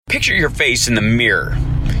Picture your face in the mirror.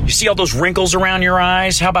 You see all those wrinkles around your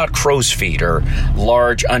eyes? How about crow's feet or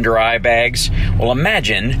large under eye bags? Well,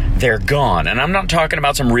 imagine they're gone. And I'm not talking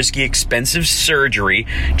about some risky, expensive surgery,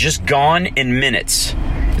 just gone in minutes.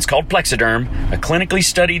 It's called Plexiderm, a clinically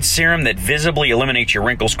studied serum that visibly eliminates your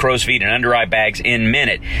wrinkles, crow's feet, and under eye bags in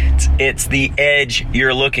minutes. It's the edge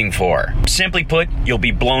you're looking for. Simply put, you'll be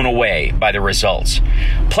blown away by the results.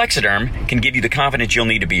 Plexiderm can give you the confidence you'll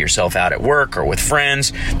need to be yourself out at work or with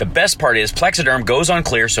friends. The best part is Plexiderm goes on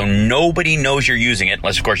clear so nobody knows you're using it,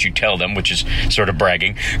 unless of course you tell them, which is sort of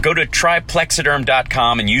bragging. Go to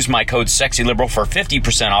tryplexiderm.com and use my code SEXYLIBERAL for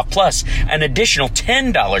 50% off plus an additional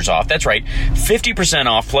 $10 off. That's right, 50%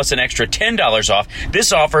 off plus an extra $10 off.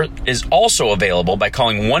 This offer is also available by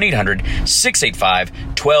calling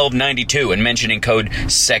 1-800-685-1292 and mentioning code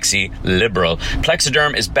SEXYLIBERAL.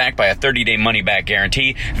 Plexiderm is backed by a 30-day money-back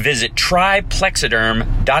guarantee. Visit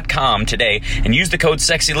tryplexiderm.com today and use the code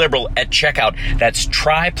SEXYLIBERAL at checkout. That's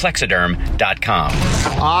tryplexiderm.com.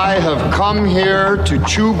 I have come here to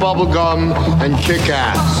chew bubblegum and kick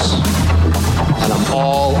ass. And I'm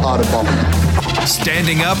all out of bubblegum.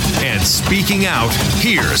 Standing up and speaking out,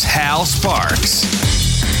 here's Hal Sparks.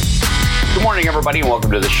 Good morning, everybody, and welcome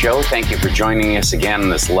to the show. Thank you for joining us again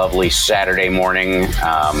this lovely Saturday morning,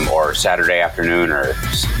 or Saturday afternoon, or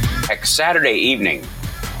heck, Saturday evening.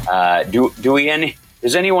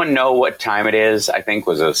 Does anyone know what time it is? I think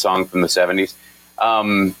was a song from the 70s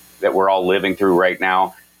that we're all living through right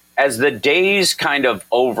now. As the days kind of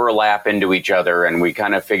overlap into each other and we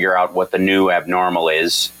kind of figure out what the new abnormal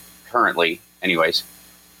is, currently, anyways,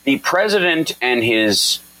 the president and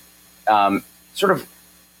his sort of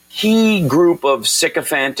key group of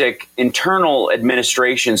sycophantic internal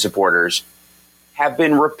administration supporters have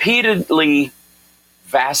been repeatedly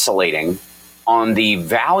vacillating on the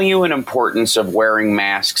value and importance of wearing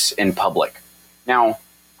masks in public. Now,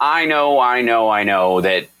 I know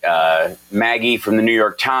that Maggie from the New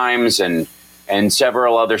York Times and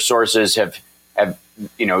several other sources have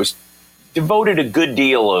devoted a good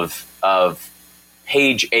deal of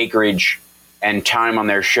page acreage and time on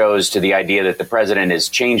their shows to the idea that the president has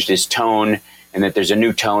changed his tone and that there's a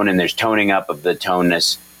new tone and there's toning up of the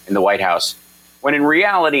toneness in the White House, when in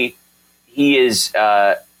reality he is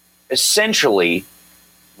essentially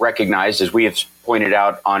recognized, as we have pointed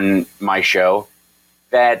out on my show,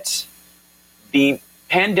 that the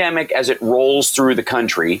pandemic as it rolls through the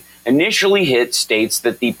country initially hit states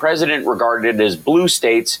that the president regarded as blue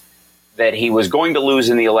states that he was going to lose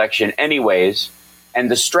in the election anyways.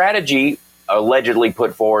 And the strategy allegedly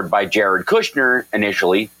put forward by Jared Kushner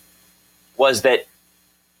initially was that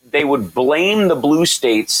they would blame the blue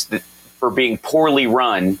states for being poorly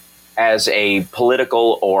run as a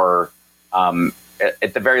political or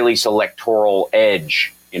at the very least electoral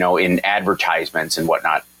edge, in advertisements and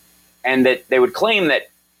whatnot. And that they would claim that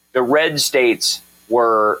the red states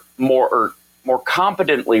were more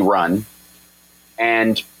competently run.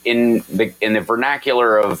 And in the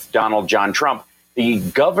vernacular of Donald John Trump, the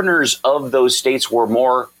governors of those states were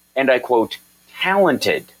more, and I quote,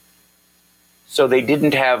 talented. So they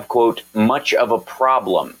didn't have, quote, much of a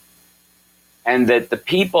problem. And that the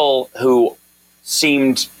people who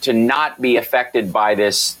seemed to not be affected by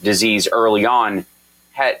this disease early on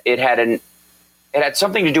had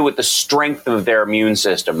something to do with the strength of their immune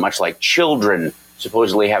system, much like children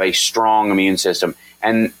supposedly have a strong immune system,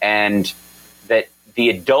 and that the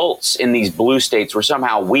adults in these blue states were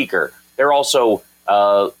somehow weaker. They're also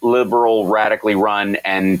liberal, radically run,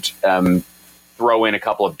 and throw in a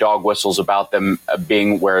couple of dog whistles about them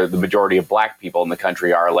being where the majority of black people in the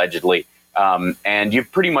country are allegedly. And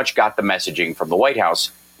you've pretty much got the messaging from the White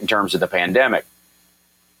House in terms of the pandemic.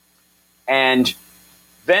 And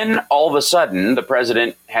then all of a sudden, the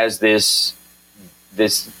president has this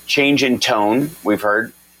change in tone, we've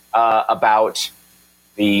heard, about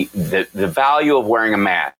the value of wearing a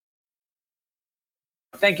mask.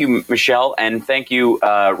 Thank you, Michelle, and thank you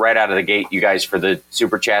right out of the gate, you guys, for the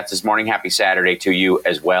super chats this morning. Happy Saturday to you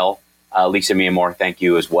as well. Lisa Miamore, thank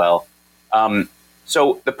you as well.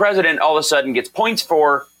 So the president all of a sudden gets points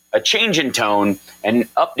for a change in tone and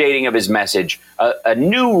updating of his message, a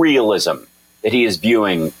new realism that he is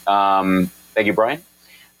viewing. Thank you, Brian.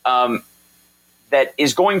 That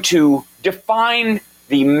is going to define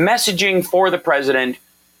the messaging for the president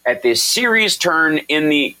at this serious turn in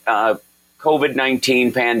the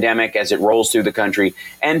COVID-19 pandemic as it rolls through the country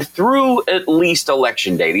and through at least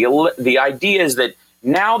Election Day. The idea is that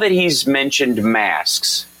now that he's mentioned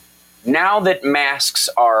masks, now that masks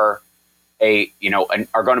are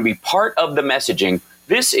are going to be part of the messaging,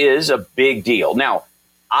 this is a big deal. Now,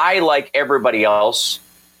 I, like everybody else,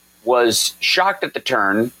 was shocked at the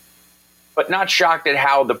turn but not shocked at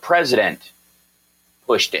how the president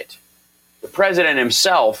pushed it. The president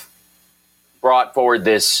himself brought forward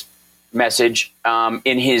this message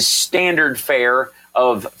in his standard fare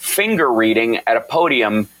of finger reading at a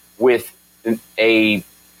podium with a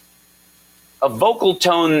vocal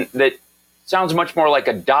tone that sounds much more like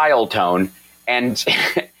a dial tone, and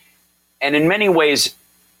and in many ways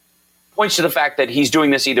points to the fact that he's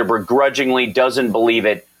doing this either begrudgingly, doesn't believe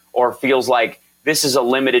it, or feels like this is a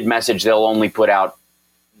limited message they'll only put out,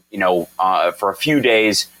 for a few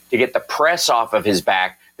days to get the press off of his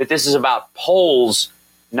back, that this is about polls,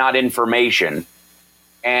 not information.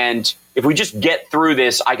 And if we just get through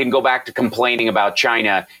this, I can go back to complaining about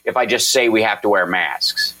China if I just say we have to wear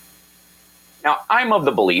masks. Now, I'm of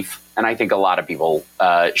the belief, and I think a lot of people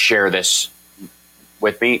share this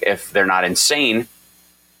with me if they're not insane,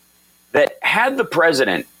 that had the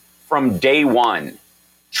president from day one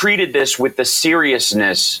treated this with the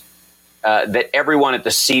seriousness that everyone at the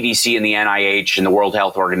CDC and the NIH and the World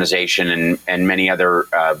Health Organization and many other,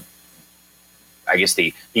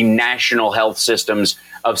 the national health systems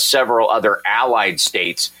of several other allied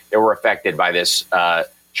states that were affected by this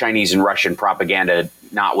Chinese and Russian propaganda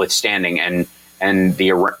notwithstanding, and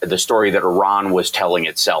the story that Iran was telling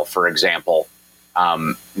itself, for example,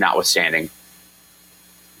 notwithstanding,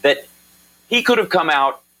 that he could have come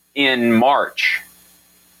out in March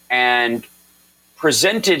and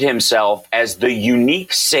presented himself as the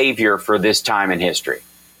unique savior for this time in history.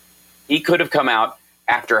 He could have come out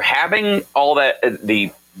after having all that,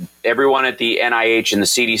 everyone at the NIH and the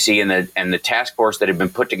CDC and the task force that had been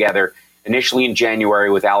put together initially in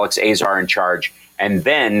January with Alex Azar in charge, and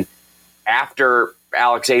then after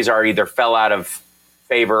Alex Azar either fell out of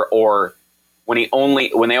favor or when they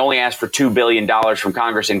only asked for $2 billion from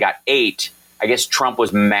Congress and got 8, I guess Trump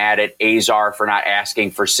was mad at Azar for not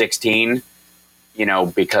asking for 16,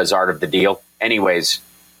 because art of the deal. Anyways,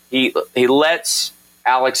 he lets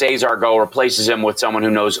Alex Azar go, replaces him with someone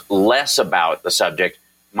who knows less about the subject,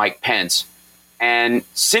 Mike Pence. And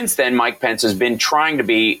since then, Mike Pence has been trying to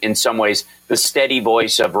be, in some ways, the steady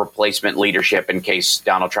voice of replacement leadership in case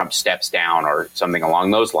Donald Trump steps down or something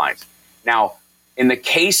along those lines. Now, in the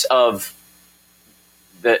case of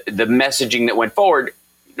the messaging that went forward,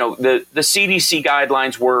 the CDC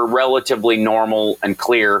guidelines were relatively normal and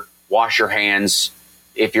clear. Wash your hands.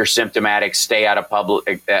 If you're symptomatic, stay out of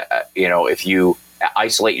public. If you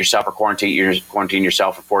isolate yourself or quarantine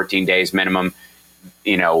yourself for 14 days minimum,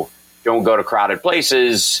 don't go to crowded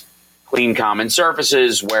places, clean common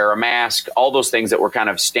surfaces, wear a mask, all those things that were kind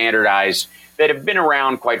of standardized that have been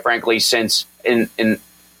around, quite frankly, since in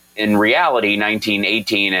reality,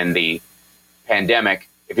 1918 and the pandemic,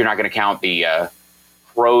 if you're not going to count the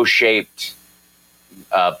crow-shaped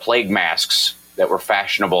plague masks that were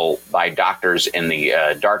fashionable by doctors in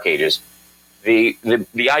the Dark Ages. The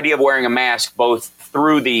idea of wearing a mask both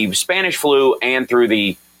through the Spanish flu and through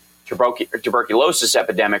the tuberculosis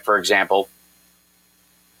epidemic, for example,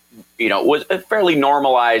 was a fairly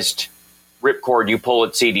normalized ripcord you pull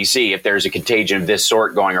at CDC if there's a contagion of this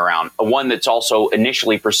sort going around. One that's also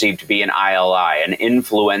initially perceived to be an ILI, an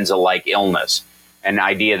influenza-like illness, an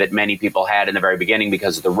idea that many people had in the very beginning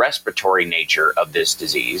because of the respiratory nature of this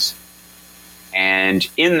disease. And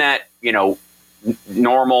in that,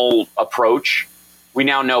 normal approach, we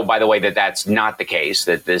now know, by the way, that that's not the case,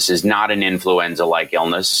 that this is not an influenza-like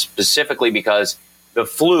illness, specifically because the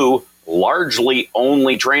flu largely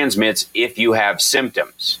only transmits if you have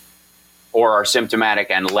symptoms or are symptomatic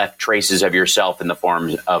and left traces of yourself in the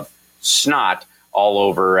form of snot all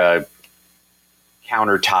over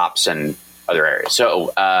countertops and other areas.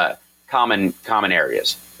 So common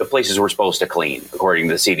areas, the places we're supposed to clean, according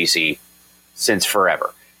to the CDC, since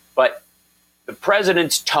forever. But the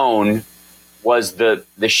president's tone was the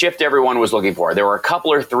shift everyone was looking for. There were a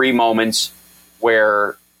couple or three moments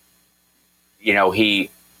where, he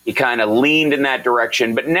kind of leaned in that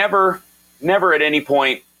direction, but never at any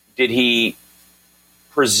point did he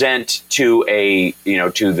present to the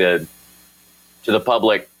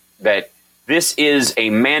public that this is a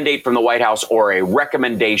mandate from the White House or a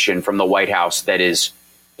recommendation from the White House that is,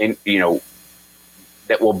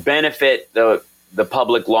 that will benefit the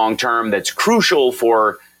public long term, that's crucial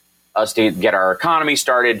for us to get our economy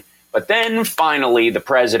started. But then finally, the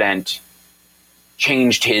president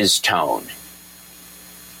changed his tone.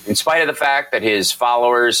 In spite of the fact that his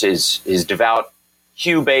followers, his devout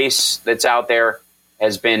Q base that's out there,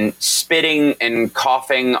 has been spitting and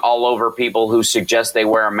coughing all over people who suggest they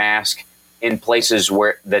wear a mask in places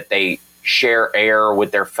where that they share air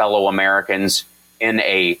with their fellow Americans in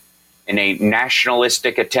a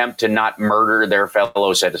nationalistic attempt to not murder their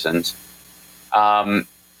fellow citizens.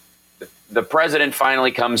 the president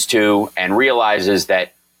finally comes to and realizes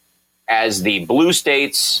that as the blue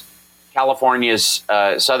states, California's,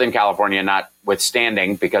 Southern California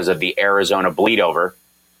notwithstanding because of the Arizona bleed over,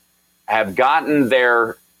 have gotten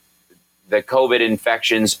the COVID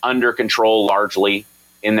infections under control largely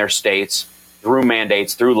in their states through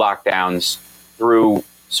mandates, through lockdowns, through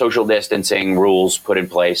social distancing rules put in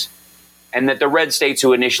place, and that the red states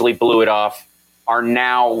who initially blew it off are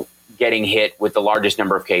now getting hit with the largest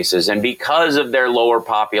number of cases. And because of their lower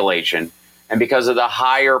population and because of the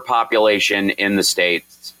higher population in the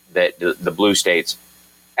states, that the blue states,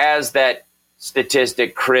 as that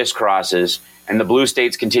statistic crisscrosses and the blue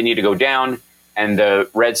states continue to go down and the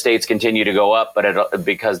red states continue to go up, but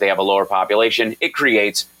because they have a lower population, it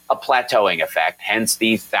creates a plateauing effect, hence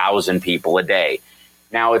the 1,000 people a day.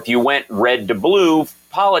 Now, if you went red to blue,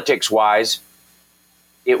 politics-wise,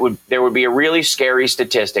 there would be a really scary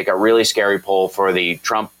statistic, a really scary poll for the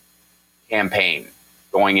Trump campaign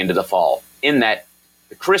going into the fall, in that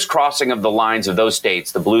the crisscrossing of the lines of those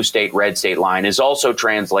states, the blue state, red state line, is also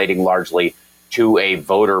translating largely to a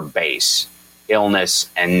voter base, illness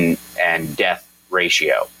and death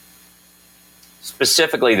ratio.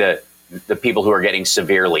 Specifically, the people who are getting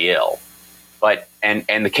severely ill,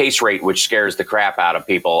 and the case rate, which scares the crap out of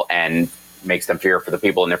people and makes them fear for the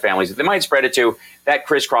people and their families that they might spread it to. That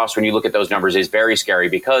crisscross, when you look at those numbers, is very scary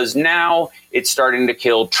because now it's starting to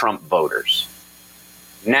kill Trump voters.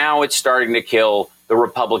 Now it's starting to kill the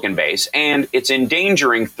Republican base, and it's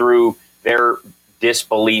endangering, through their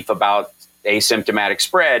disbelief about asymptomatic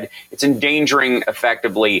spread, it's endangering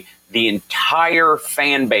effectively the entire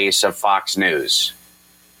fan base of Fox News.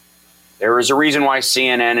 There is a reason why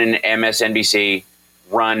CNN and MSNBC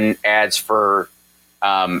run ads for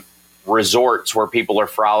resorts where people are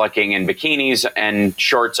frolicking in bikinis and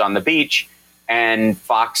shorts on the beach, and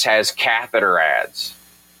Fox has catheter ads.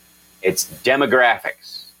 It's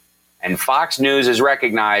demographics. And Fox News has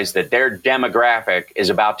recognized that their demographic is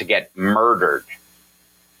about to get murdered.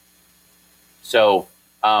 So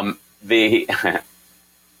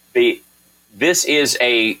this is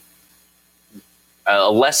a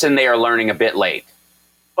lesson they are learning a bit late.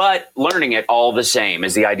 But learning it all the same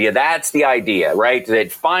is the idea. That's the idea, right?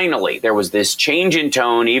 That finally there was this change in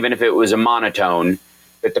tone, even if it was a monotone,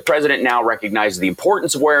 that the president now recognizes the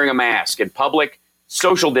importance of wearing a mask in public,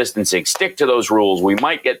 social distancing, stick to those rules. We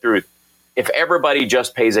might get through it if everybody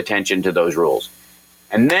just pays attention to those rules.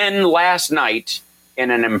 And then last night, in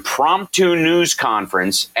an impromptu news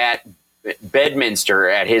conference at Bedminster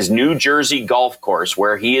at his New Jersey golf course,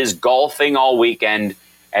 where he is golfing all weekend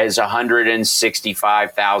as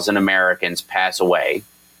 165,000 Americans pass away,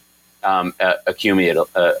 accumulate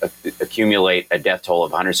a death toll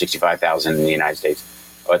of 165,000 in the United States,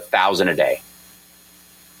 1,000 a day.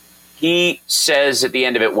 He says at the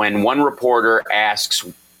end of it, when one reporter asks,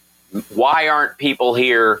 why aren't people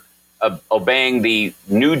here obeying the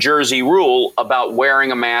New Jersey rule about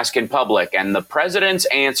wearing a mask in public? And the president's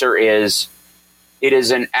answer is, it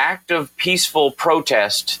is an act of peaceful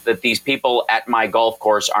protest that these people at my golf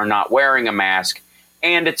course are not wearing a mask,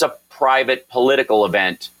 and it's a private political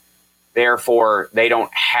event. Therefore, they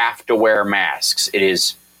don't have to wear masks. It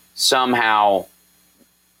is somehow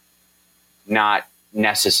not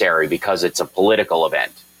necessary because it's a political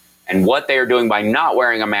event. And what they are doing by not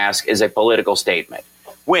wearing a mask is a political statement,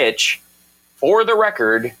 which, for the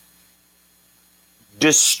record,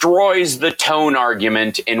 destroys the tone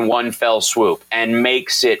argument in one fell swoop and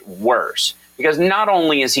makes it worse. Because not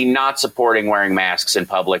only is he not supporting wearing masks in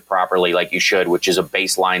public properly like you should, which is a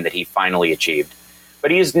baseline that he finally achieved, but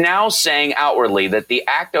he is now saying outwardly that the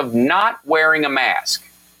act of not wearing a mask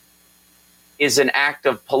is an act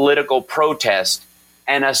of political protest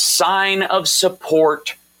and a sign of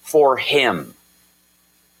support for him.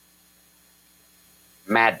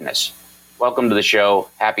 Madness. Welcome to the show.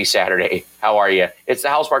 Happy Saturday. How are you? It's the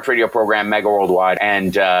Hal Sparks radio program, Mega Worldwide,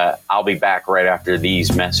 and I'll be back right after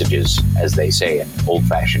these messages, as they say in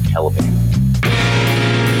old-fashioned television.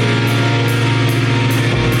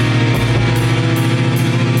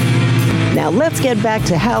 Now let's get back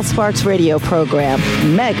to Hal Sparks radio program,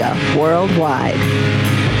 Mega Worldwide.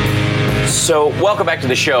 So welcome back to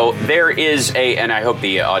the show. There is and I hope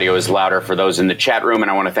the audio is louder for those in the chat room, and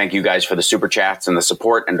I want to thank you guys for the super chats and the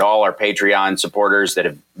support, and all our Patreon supporters that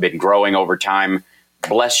have been growing over time.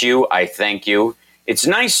 Bless you. I thank you. It's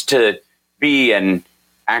nice to be an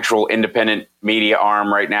actual independent media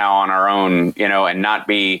arm right now on our own, and not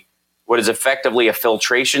be what is effectively a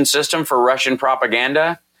filtration system for Russian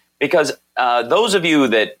propaganda. Because those of you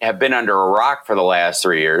that have been under a rock for the last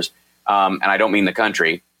 3 years, and I don't mean the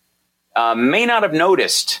country, may not have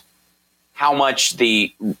noticed how much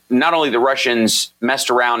not only the Russians messed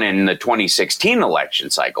around in the 2016 election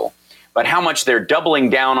cycle, but how much they're doubling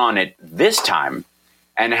down on it this time,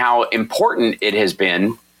 and how important it has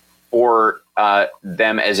been for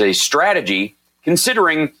them as a strategy,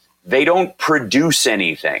 considering they don't produce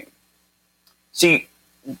anything. See,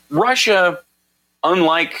 Russia,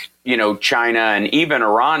 unlike, China and even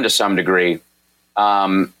Iran to some degree,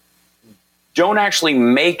 don't actually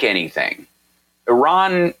make anything.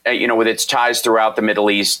 Iran, with its ties throughout the Middle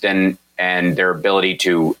East and their ability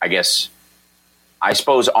to, I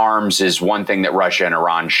suppose arms is one thing that Russia and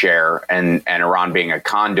Iran share, and Iran being a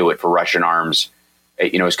conduit for Russian arms,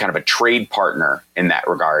 is kind of a trade partner in that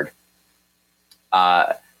regard.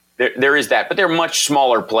 There is that, but they're a much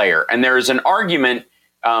smaller player. And there is an argument,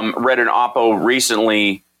 read an op-ed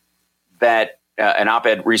recently, that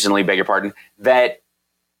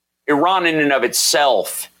Iran in and of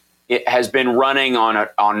itself, it has been running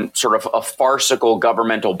on sort of a farcical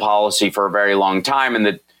governmental policy for a very long time, and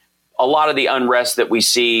that a lot of the unrest that we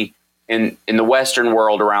see in the Western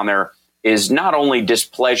world around there is not only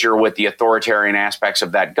displeasure with the authoritarian aspects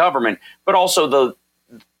of that government, but also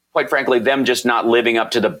quite frankly, them just not living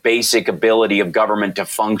up to the basic ability of government to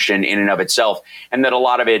function in and of itself, and that a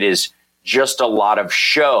lot of it is just a lot of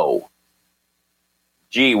show.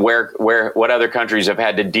 Gee, what other countries have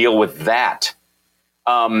had to deal with that?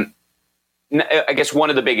 I guess one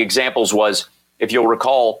of the big examples was, if you'll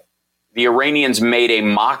recall, the Iranians made a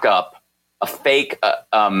mock-up, a fake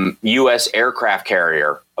U.S. aircraft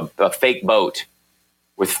carrier, a fake boat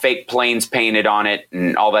with fake planes painted on it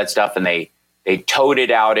and all that stuff, and they towed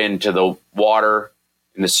it out into the water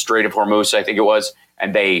in the Strait of Hormuz, I think it was,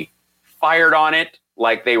 and they fired on it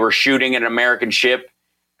like they were shooting an American ship,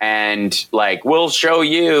 and like, we'll show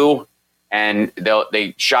you. And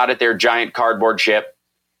they shot at their giant cardboard ship,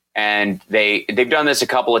 and they've done this a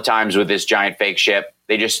couple of times with this giant fake ship.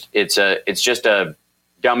 It's just a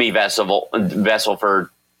dummy vessel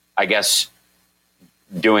for, I guess,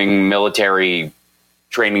 doing military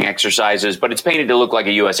training exercises, but it's painted to look like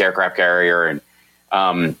a U.S. aircraft carrier.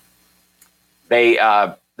 And they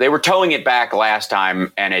were towing it back last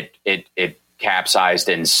time, and it capsized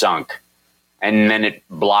and sunk, and then it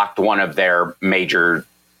blocked one of their major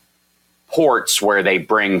ports where they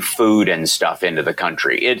bring food and stuff into the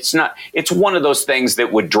country. It's one of those things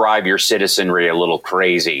that would drive your citizenry a little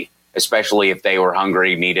crazy, especially if they were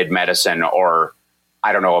hungry, needed medicine, or,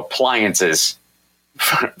 I don't know, appliances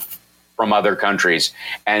from other countries.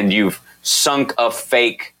 And you've sunk a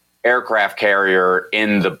fake aircraft carrier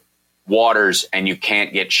in the waters and you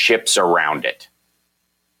can't get ships around it.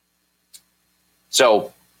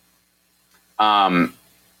 So,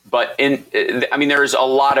 but there's a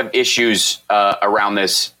lot of issues around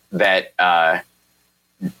this that are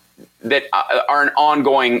an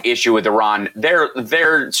ongoing issue with Iran.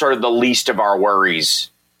 They're sort of the least of our worries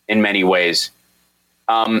in many ways.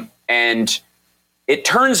 And it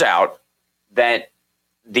turns out that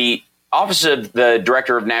the Office of the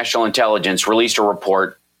Director of National Intelligence released a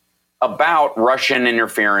report about Russian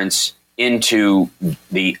interference into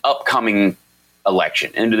the upcoming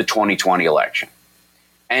election, into the 2020 election.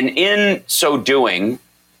 And in so doing,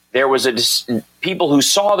 there was people who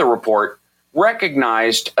saw the report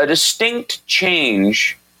recognized a distinct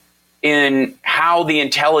change in how the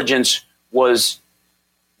intelligence was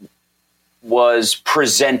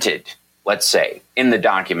presented, let's say, in the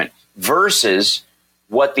document versus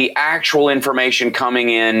what the actual information coming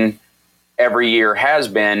in every year has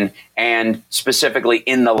been, and specifically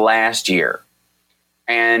in the last year.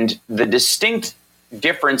 And the distinct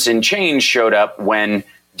difference in change showed up when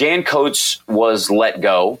Dan Coats was let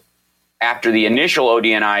go after the initial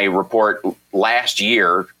ODNI report last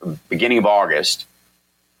year, beginning of August,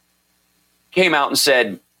 came out and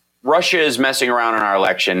said, Russia is messing around in our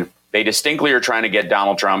election. They distinctly are trying to get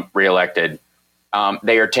Donald Trump reelected.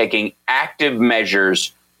 They are taking active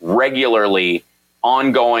measures regularly,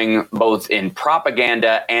 ongoing, both in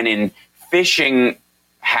propaganda and in phishing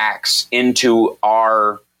hacks into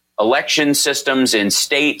our election systems in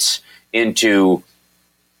states, into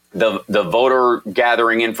the voter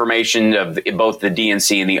gathering information of both the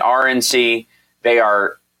DNC and the RNC. They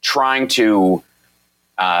are trying to,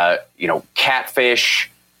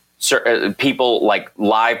 catfish people, like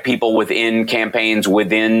live people within campaigns,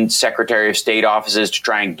 within Secretary of State offices, to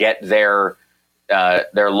try and get their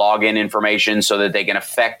login information so that they can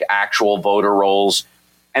affect actual voter rolls.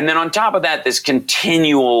 And then on top of that, this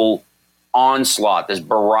continual onslaught, this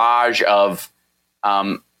barrage of,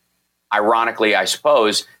 ironically, I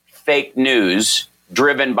suppose, fake news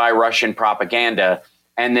driven by Russian propaganda,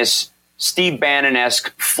 and this Steve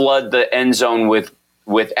Bannon-esque flood the end zone with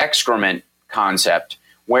excrement concept,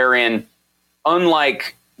 wherein,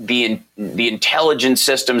 unlike the intelligence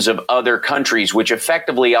systems of other countries, which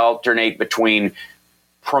effectively alternate between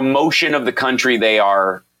promotion of the country they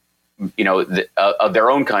are, of their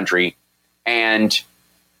own country, and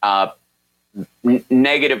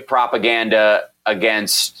negative propaganda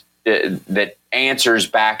against that answers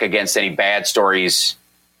back against any bad stories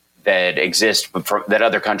that exist that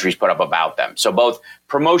other countries put up about them. So both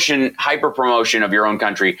promotion, hyper promotion of your own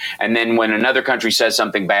country, and then when another country says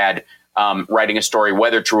something bad, writing a story,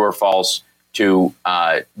 whether true or false, to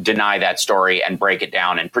deny that story and break it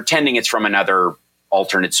down and pretending it's from another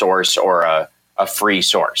alternate source or a free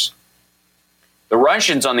source. The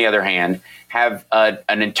Russians, on the other hand, have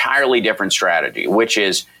an entirely different strategy, which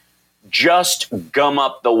is just gum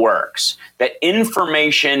up the works. That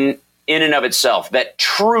information in and of itself, that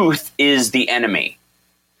truth is the enemy.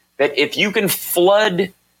 That if you can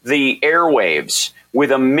flood the airwaves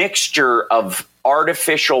with a mixture of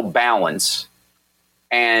artificial balance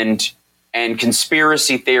and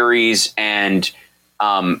conspiracy theories and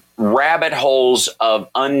rabbit holes of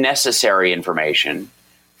unnecessary information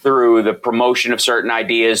through the promotion of certain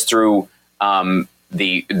ideas, through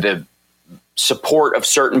the support of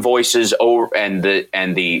certain voices and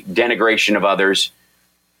the denigration of others,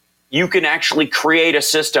 you can actually create a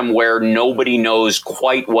system where nobody knows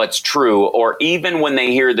quite what's true, or even when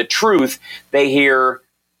they hear the truth, they hear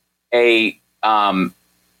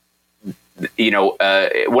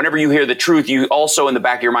whenever you hear the truth, you also in the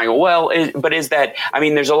back of your mind go, well, but is that,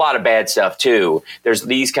 there's a lot of bad stuff too. There's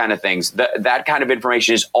these kind of things. That kind of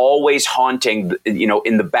information is always haunting,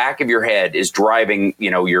 in the back of your head, is driving,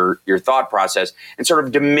 your thought process and sort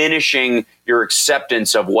of diminishing your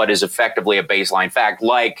acceptance of what is effectively a baseline fact,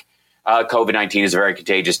 like COVID-19 is a very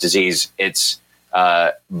contagious disease. Its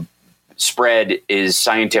spread is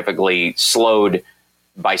scientifically slowed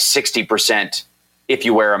by 60% if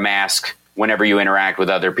you wear a mask whenever you interact with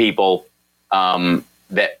other people,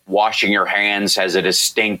 that washing your hands has a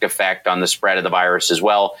distinct effect on the spread of the virus as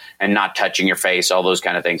well, and not touching your face, all those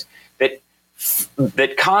kind of things.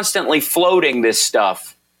 That constantly floating this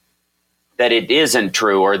stuff that it isn't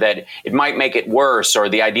true, or that it might make it worse, or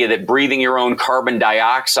the idea that breathing your own carbon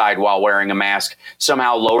dioxide while wearing a mask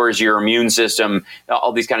somehow lowers your immune system,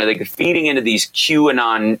 all these kind of things, feeding into these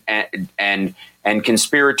QAnon and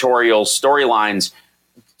conspiratorial storylines,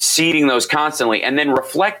 seeding those constantly, and then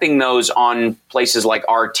reflecting those on places like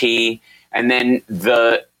RT, and then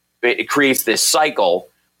it creates this cycle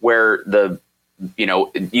where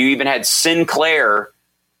you even had Sinclair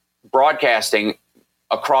Broadcasting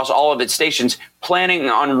across all of its stations planning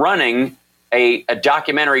on running a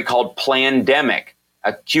documentary called Plandemic,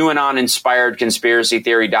 a QAnon-inspired conspiracy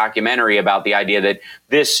theory documentary about the idea that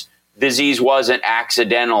this disease wasn't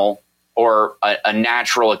accidental or a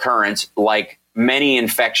natural occurrence like many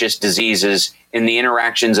infectious diseases in the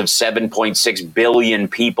interactions of 7.6 billion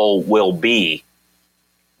people will be,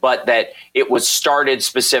 but that it was started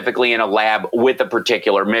specifically in a lab with a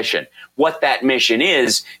particular mission. What that mission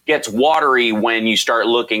is gets watery when you start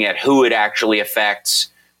looking at who it actually affects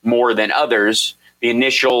more than others. The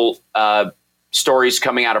initial stories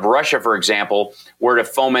coming out of Russia, for example, were to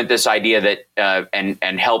foment this idea that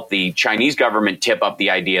and help the Chinese government tip up the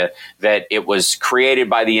idea that it was created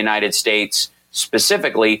by the United States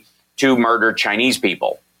specifically to murder Chinese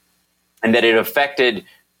people, and that it affected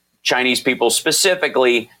Chinese people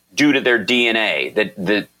specifically due to their DNA,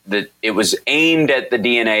 that it was aimed at the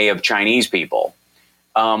DNA of Chinese people,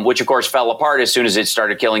 which of course fell apart as soon as it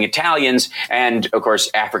started killing Italians and, of course,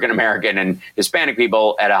 African-American and Hispanic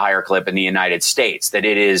people at a higher clip in the United States, that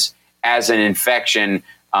it is, as an infection,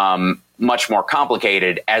 much more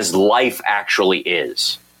complicated as life actually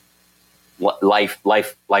is. Life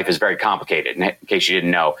is very complicated, in case you didn't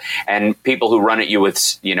know. And people who run at you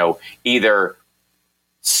with, either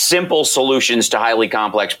simple solutions to highly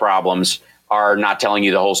complex problems are not telling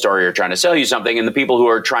you the whole story or trying to sell you something. And the people who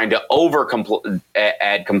are trying to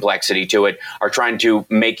add complexity to it are trying to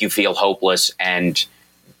make you feel hopeless and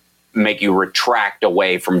make you retract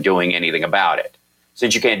away from doing anything about it.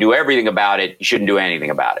 Since you can't do everything about it, you shouldn't do anything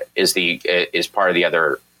about it, is part of the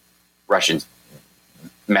other Russian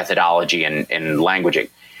methodology and languaging.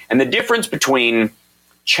 And the difference between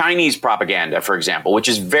Chinese propaganda, for example, which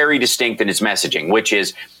is very distinct in its messaging, which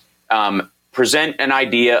is present an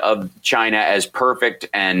idea of China as perfect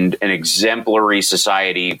and an exemplary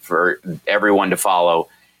society for everyone to follow,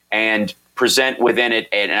 and present within it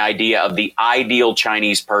an idea of the ideal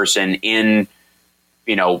Chinese person in,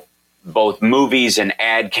 both movies and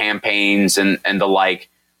ad campaigns and the like,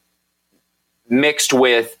 mixed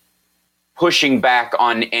with pushing back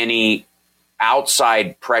on any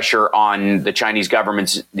outside pressure on the Chinese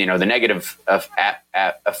government's, the negative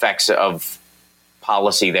effects of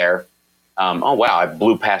policy there. Oh wow, I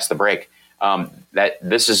blew past the break. That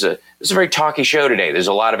this is a very talky show today. There's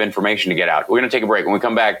a lot of information to get out. We're going to take a break. When we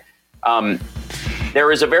come back,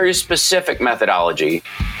 there is a very specific methodology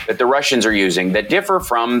that the Russians are using that differ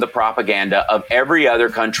from the propaganda of every other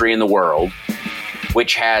country in the world,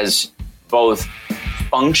 which has both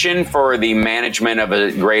function for the management of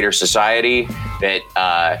a greater society that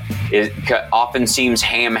often seems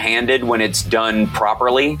ham-handed when it's done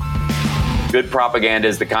properly. Good propaganda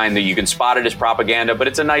is the kind that you can spot it as propaganda, but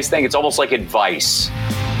it's a nice thing. It's almost like advice.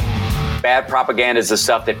 Bad propaganda is the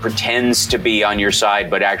stuff that pretends to be on your side,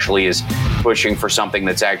 but actually is pushing for something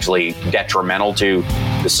that's actually detrimental to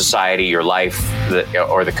the society, your life,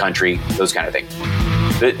 or the country, those kind of things.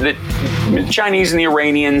 The Chinese and the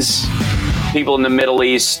Iranians, people in the Middle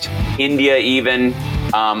East, India even,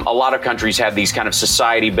 a lot of countries have these kind of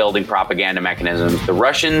society-building propaganda mechanisms. The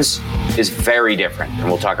Russians is very different, and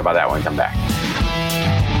we'll talk about that when we come back.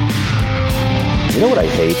 You know what I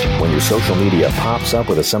hate? When your social media pops up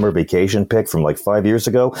with a summer vacation pic from like 5 years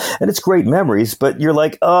ago, and it's great memories, but you're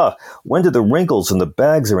like, when did the wrinkles and the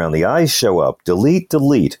bags around the eyes show up?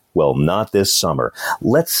 Delete. Well, not this summer.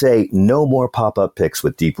 Let's say no more pop-up pics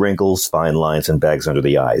with deep wrinkles, fine lines, and bags under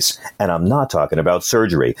the eyes. And I'm not talking about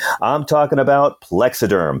surgery. I'm talking about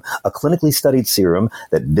Plexiderm, a clinically studied serum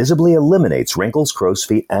that visibly eliminates wrinkles, crow's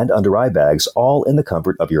feet, and under-eye bags, all in the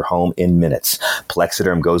comfort of your home in minutes.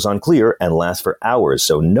 Plexiderm goes on clear and lasts for hours,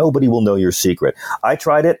 so nobody will know your secret. I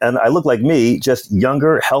tried it, and I look like me, just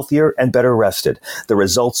younger, healthier, and better rested. The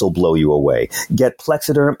results will blow you away. Get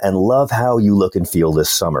Plexiderm and love how you look and feel this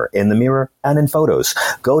summer, in the mirror and in photos.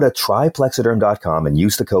 Go to tryplexiderm.com and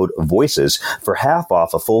use the code VOICES for half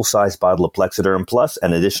off a full-size bottle of Plexiderm plus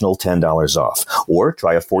an additional $10 off. Or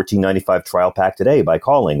try a $14.95 trial pack today by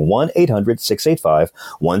calling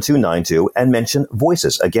 1-800-685-1292 and mention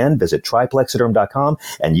VOICES. Again, visit tryplexiderm.com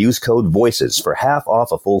and use code VOICES for half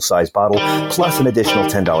off a full-size bottle plus an additional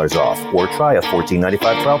 $10 off. Or try a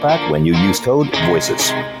 $14.95 trial pack when you use code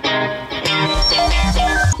VOICES.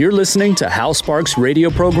 You're listening to Hal Sparks' radio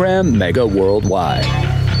program, Mega Worldwide.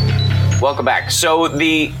 Welcome back. So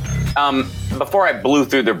before I blew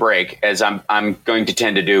through the break, as I'm going to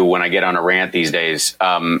tend to do when I get on a rant these days,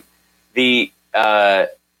 the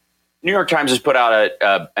New York Times has put out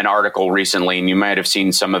an article recently, and you might have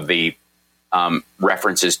seen some of the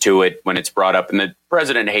references to it when it's brought up. And the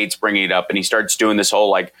president hates bringing it up, and he starts doing this whole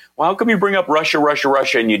well, how come you bring up Russia,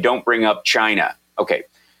 and you don't bring up China? Okay,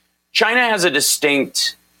 China has a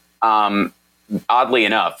distinct... oddly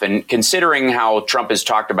enough, and considering how Trump has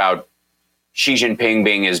talked about Xi Jinping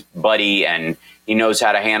being his buddy and he knows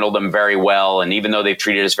how to handle them very well, and even though they've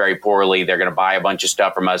treated us very poorly, they're going to buy a bunch of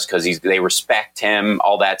stuff from us because they respect him,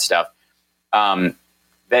 all that stuff.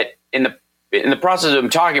 That in the process of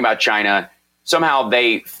him talking about China, somehow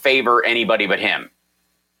they favor anybody but him.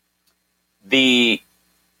 The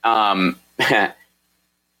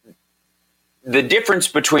difference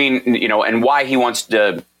between and why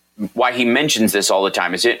he mentions this all the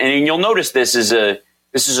time is and you'll notice this is a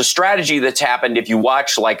strategy that's happened if you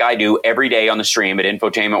watch, like I do, every day on the stream at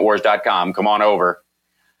infotainmentwars.com. Come on over.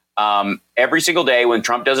 Every single day when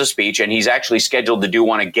Trump does a speech, and he's actually scheduled to do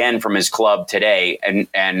one again from his club today,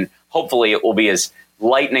 and hopefully it will be as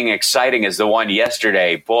lightning exciting as the one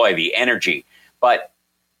yesterday. Boy, the energy. But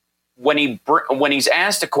when he's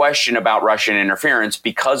asked a question about Russian interference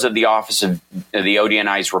because of the Office of the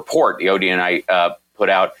ODNI's report, the ODNI put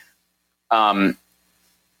out,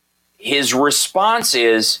 his response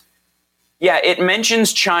is, yeah, it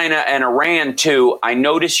mentions China and Iran too. I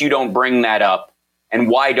notice you don't bring that up. And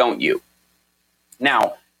why don't you?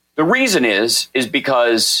 Now, the reason is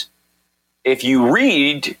because if you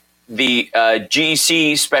read the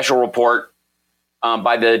GC special report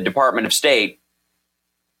by the Department of State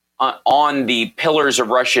on the pillars of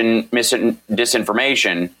Russian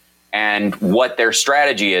disinformation and what their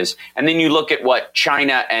strategy is, and then you look at what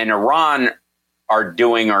China and Iran are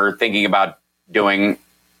doing or thinking about doing,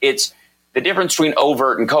 it's the difference between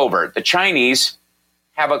overt and covert. The Chinese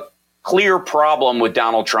have a clear problem with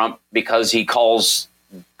Donald Trump because he calls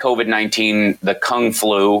COVID-19 the Kung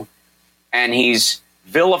flu, and he's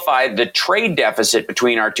vilified the trade deficit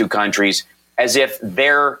between our two countries as if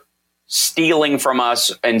they're stealing from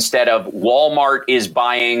us instead of Walmart is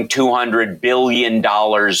buying $200 billion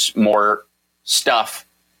more stuff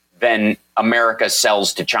than America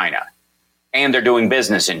sells to China. And they're doing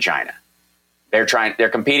business in China. They're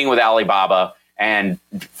competing with Alibaba. And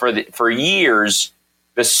for years,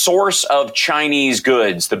 the source of Chinese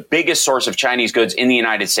goods, the biggest source of Chinese goods in the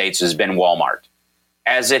United States has been Walmart,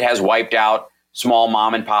 as it has wiped out small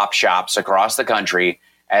mom and pop shops across the country,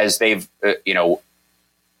 as they've,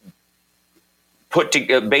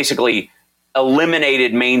 basically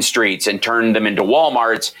eliminated main streets and turned them into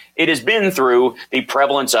Walmarts. It has been through the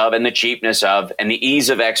prevalence of and the cheapness of and the ease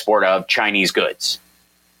of export of Chinese goods.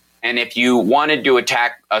 And if you wanted to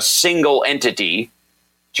attack a single entity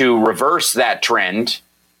to reverse that trend,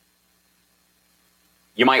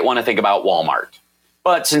 you might want to think about Walmart.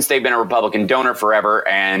 But since they've been a Republican donor forever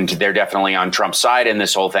and they're definitely on Trump's side in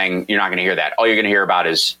this whole thing, you're not going to hear that. All you're going to hear about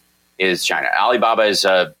is China. Alibaba is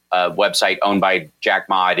a website owned by Jack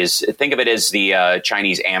Ma. Think of it as the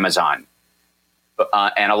Chinese Amazon.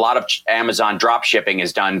 And a lot of Amazon drop shipping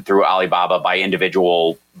is done through Alibaba by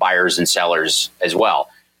individual buyers and sellers as well.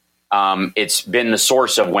 It's been the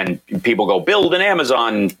source of when people go build an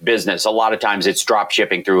Amazon business. A lot of times it's drop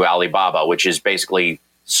shipping through Alibaba, which is basically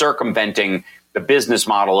circumventing the business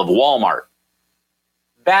model of Walmart.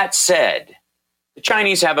 That said, the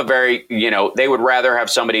Chinese have a very, they would rather have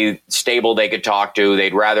somebody stable they could talk to.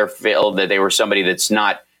 They'd rather feel that they were somebody that's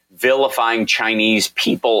not vilifying Chinese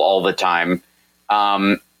people all the time,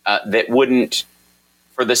 that wouldn't,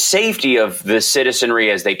 for the safety of the citizenry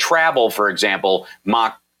as they travel, for example,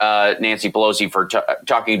 mock Nancy Pelosi for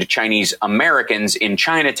talking to Chinese Americans in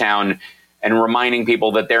Chinatown and reminding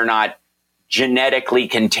people that they're not genetically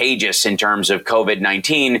contagious in terms of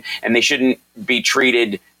COVID-19, and they shouldn't be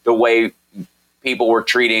treated the way people were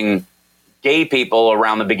treating gay people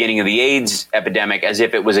around the beginning of the AIDS epidemic, as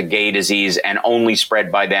if it was a gay disease and only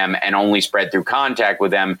spread by them and only spread through contact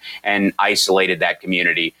with them, and isolated that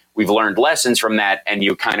community. We've learned lessons from that, and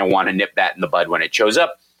you kind of want to nip that in the bud when it shows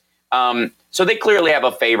up. So they clearly have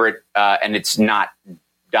a favorite, and it's not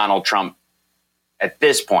Donald Trump at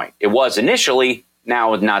this point. It was initially,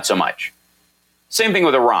 now not so much. Same thing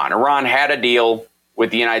with Iran. Iran had a deal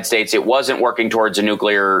with the United States. It wasn't working towards a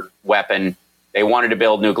nuclear weapon. They wanted to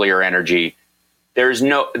build nuclear energy.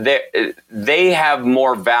 They have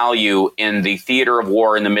more value in the theater of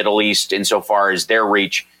war in the Middle East insofar as their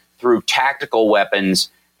reach through tactical weapons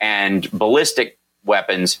and ballistic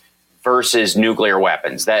weapons versus nuclear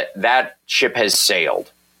weapons. That ship has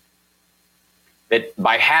sailed. That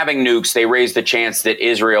by having nukes, they raise the chance that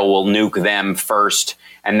Israel will nuke them first,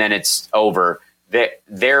 and then it's over.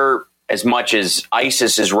 They're, as much as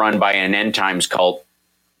ISIS is run by an end times cult,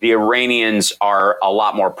 the Iranians are a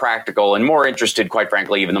lot more practical and more interested, quite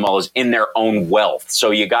frankly, even the mullahs, in their own wealth.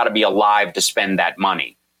 So you got to be alive to spend that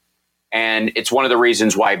money. And it's one of the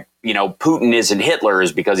reasons why, Putin isn't Hitler,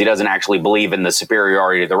 is because he doesn't actually believe in the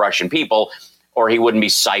superiority of the Russian people, or he wouldn't be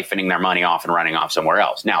siphoning their money off and running off somewhere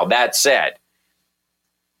else. Now, that said,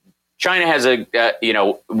 China has it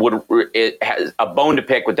has a bone to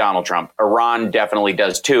pick with Donald Trump. Iran definitely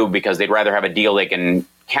does too, because they'd rather have a deal they can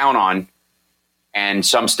count on and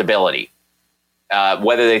some stability.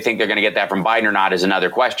 Whether they think they're going to get that from Biden or not is another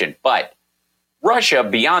question. But Russia,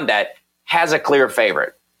 beyond that, has a clear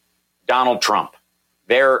favorite, Donald Trump.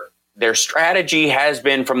 Their strategy has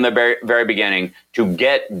been from the very, very beginning to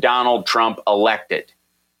get Donald Trump elected,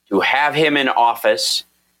 to have him in office,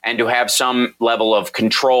 and to have some level of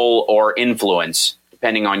control or influence,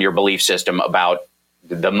 depending on your belief system, about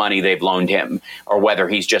the money they've loaned him, or whether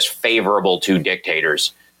he's just favorable to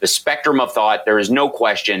dictators. The spectrum of thought, there is no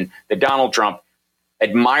question that Donald Trump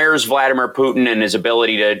admires Vladimir Putin and his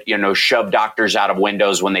ability to, shove doctors out of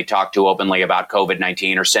windows when they talk too openly about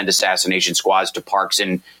COVID-19, or send assassination squads to parks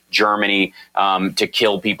in Germany to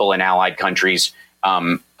kill people in allied countries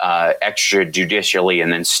extrajudicially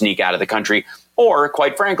and then sneak out of the country. Or,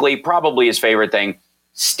 quite frankly, probably his favorite thing,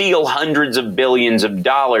 steal hundreds of billions of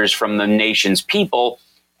dollars from the nation's people,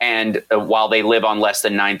 and while they live on less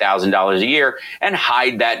than $9,000 a year, and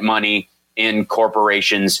hide that money in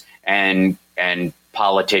corporations and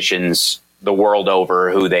politicians the world over,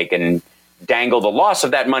 who they can dangle the loss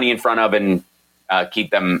of that money in front of and keep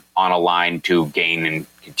them on a line to gain and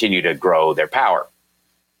continue to grow their power.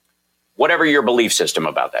 Whatever your belief system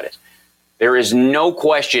about that is. There is no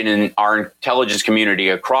question in our intelligence community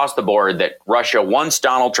across the board that Russia wants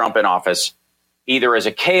Donald Trump in office, either as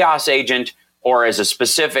a chaos agent or as a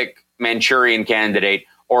specific Manchurian candidate,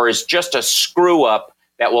 or as just a screw up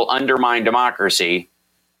that will undermine democracy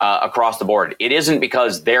across the board. It isn't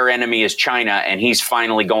because their enemy is China and he's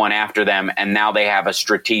finally going after them, and now they have a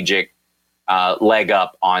strategic leg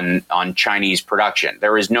up on Chinese production.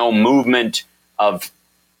 There is no movement of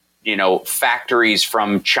factories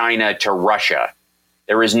from China to Russia.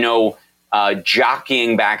 There is no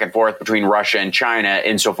jockeying back and forth between Russia and China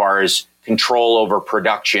insofar as control over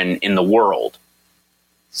production in the world.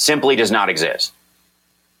 simply does not exist.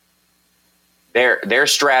 Their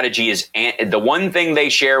strategy is, the one thing they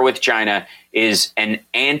share with China is an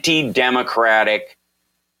anti-democratic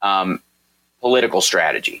political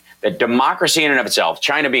strategy. That democracy in and of itself,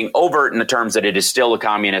 China being overt in the terms that it is still a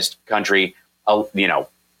communist country, on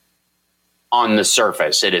the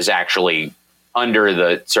surface, it is actually under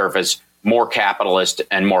the surface more capitalist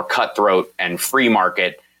and more cutthroat and free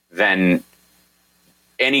market than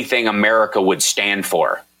anything America would stand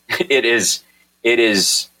for. It is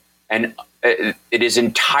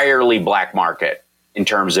entirely black market in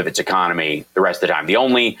terms of its economy the rest of the time. The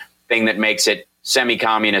only thing that makes it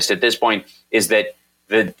semi-communist at this point is that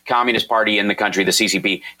the Communist Party in the country, the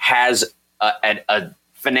CCP, has a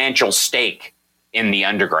financial stake in the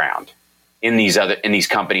underground, in these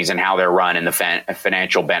companies and how they're run and the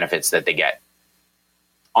financial benefits that they get.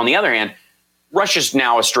 On the other hand, Russia's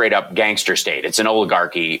now a straight up gangster state. It's an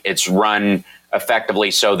oligarchy. It's run effectively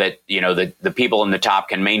so that, the people in the top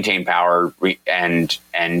can maintain power and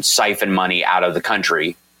siphon money out of the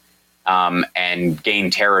country and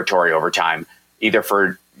gain territory over time, either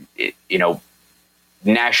for,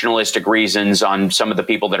 nationalistic reasons on some of the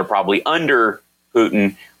people that are probably under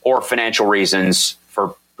Putin or financial reasons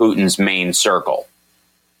for Putin's main circle.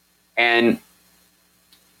 And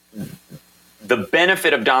the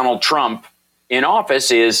benefit of Donald Trump in office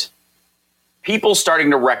is people starting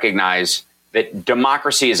to recognize that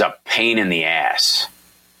democracy is a pain in the ass.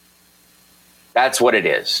 That's what it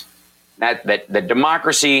is. That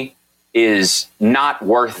democracy is not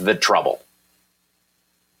worth the trouble.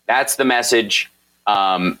 That's the message,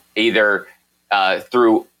 either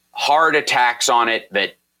through hard attacks on it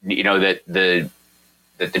that the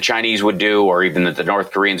Chinese would do, or even that the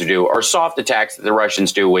North Koreans would do, or soft attacks that the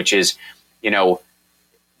Russians do, which is,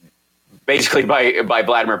 basically by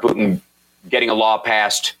Vladimir Putin getting a law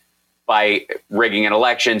passed by rigging an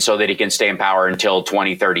election so that he can stay in power until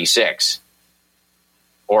 2036.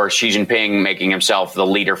 Or Xi Jinping making himself the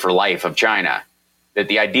leader for life of China. That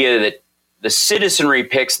the idea that the citizenry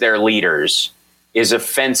picks their leaders is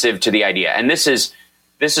offensive to the idea. And this is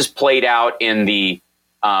played out in the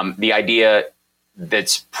idea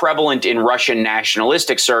that's prevalent in Russian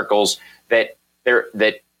nationalistic circles that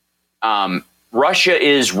Russia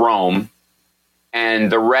is Rome,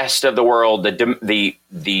 and the rest of the world,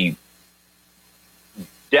 the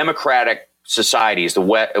democratic societies, the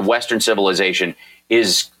Western civilization,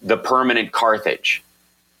 is the permanent Carthage,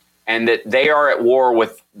 and that they are at war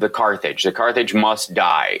with the Carthage. The Carthage must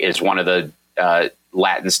die is one of the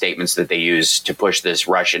Latin statements that they use to push this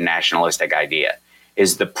Russian nationalistic idea.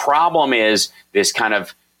 Is the problem is this kind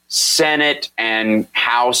of Senate and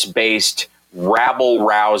House-based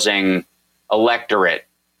rabble-rousing electorate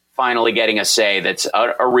finally getting a say that's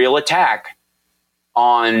a real attack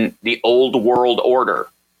on the old world order.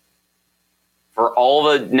 For all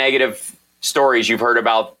the negative stories you've heard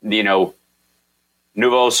about, Nouveau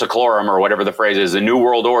Seclorum, or whatever the phrase is, the New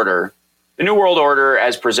World Order. The New World Order,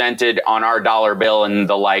 as presented on our dollar bill and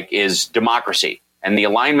the like, is democracy and the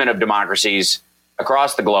alignment of democracies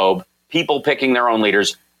across the globe, people picking their own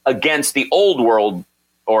leaders against the old world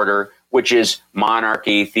order, which is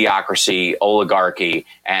monarchy, theocracy, oligarchy,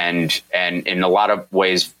 and in a lot of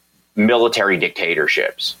ways, military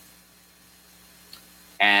dictatorships.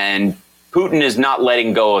 And Putin is not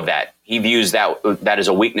letting go of that. He views that as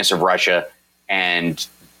a weakness of Russia, and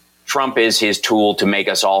Trump is his tool to make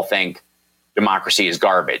us all think democracy is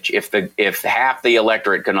garbage. If half the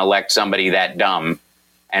electorate can elect somebody that dumb,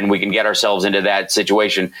 and we can get ourselves into that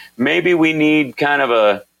situation, maybe we need kind of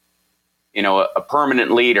a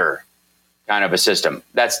permanent leader kind of a system.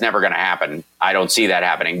 That's never going to happen. I don't see that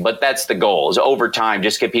happening. But that's the goal, is over time,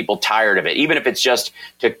 just get people tired of it, even if it's just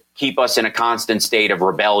to keep us in a constant state of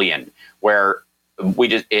rebellion where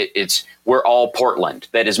we're all Portland.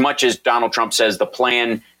 That as much as Donald Trump says the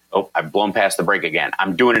plan, I've blown past the break again.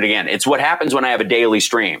 I'm doing it again. It's what happens when I have a daily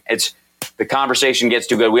stream. The conversation gets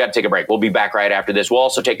too good. We got to take a break. We'll be back right after this. We'll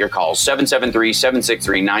also take your calls,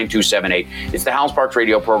 773-763-9278. It's the Hal Sparks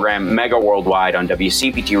radio program, mega worldwide on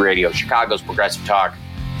WCPT Radio, Chicago's Progressive Talk,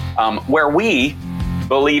 where we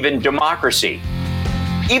believe in democracy.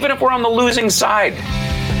 Even if we're on the losing side,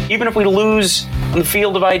 even if we lose on the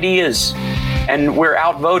field of ideas and we're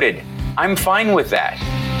outvoted, I'm fine with that,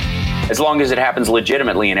 as long as it happens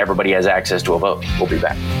legitimately and everybody has access to a vote. We'll be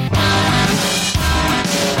back.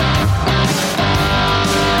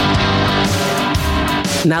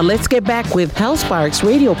 Now let's get back with Hal Sparks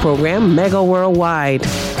radio program, Mega Worldwide.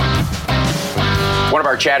 One of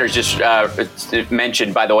our chatters just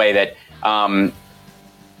mentioned, by the way, that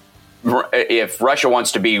if Russia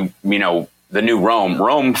wants to be, the new Rome,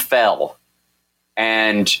 Rome fell.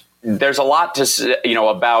 And there's a lot to,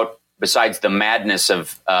 about, besides the madness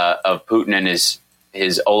of Putin and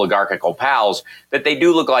his oligarchical pals, that they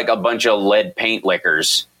do look like a bunch of lead paint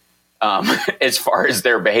lickers as far as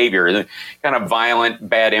their behavior, kind of violent,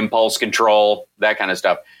 bad impulse control, that kind of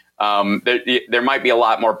stuff. There might be a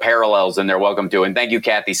lot more parallels than they're welcome to. And thank you,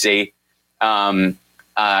 Kathy C. And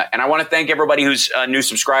I want to thank everybody who's a new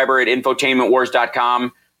subscriber at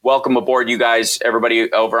infotainmentwars.com. Welcome aboard, you guys,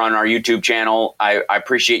 everybody over on our YouTube channel. I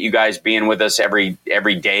appreciate you guys being with us every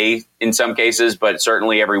day in some cases, but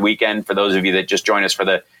certainly every weekend. For those of you that just join us for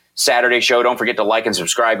the Saturday show, don't forget to like and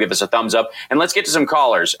subscribe, give us a thumbs up, and let's get to some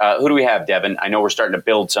callers. Who do we have, Devin? I know we're starting to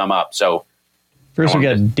build some up. So first we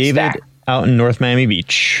got David out in North Miami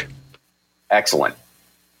Beach. Excellent.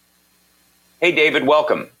 Hey, David,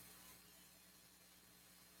 welcome.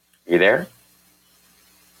 You there?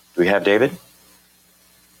 Do we have David?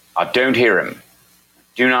 I don't hear him.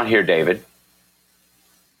 Do not hear David.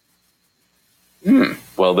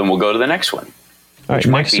 Well, then we'll go to the next one. All right,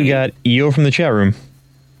 next we got EO from the chat room.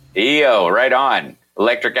 EO, right on.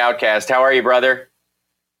 Electric Outcast. How are you, brother?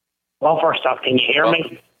 Well, first off, can you hear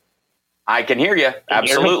me? I can hear you.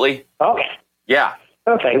 Absolutely. Hear me? Okay. Yeah.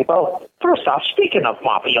 Okay, well, first off, speaking of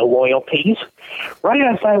mafia loyalties, right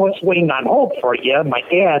as I was waiting on hold for you, my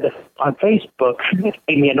dad on Facebook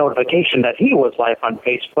gave me a notification that he was live on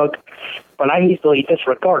Facebook, but I easily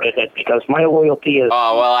disregarded it because my loyalty is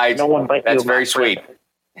no one but that's you. Very sweet.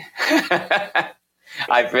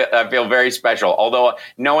 I feel very special. Although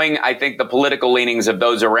knowing, I think, the political leanings of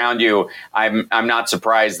those around you, I'm not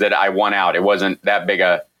surprised that I won out. It wasn't that big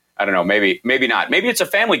a, I don't know, maybe not. Maybe it's a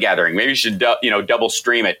family gathering. Maybe you should, double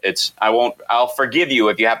stream it. I'll forgive you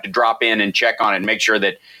if you have to drop in and check on it and make sure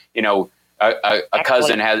that, a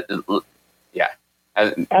cousin hasn't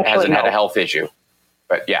had a health issue.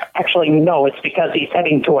 But yeah. Actually, no, it's because he's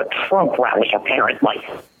heading to a Trump rally, apparently.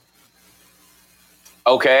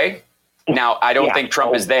 Okay. Now, I don't think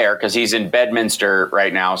Trump is there because he's in Bedminster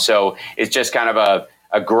right now. So it's just kind of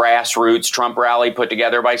a grassroots Trump rally put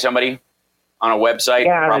together by somebody on a website.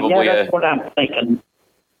 Yeah, that's what I'm thinking.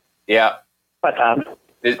 Yeah. But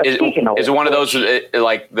is it one of those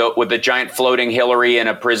like with the giant floating Hillary in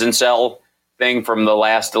a prison cell thing from the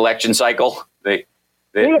last election cycle? The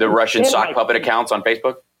Russian sock puppet accounts on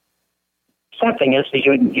Facebook? Something is that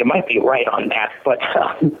you might be right on that, but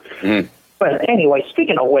but anyway,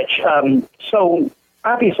 speaking of which, so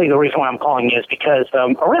obviously the reason why I'm calling you is because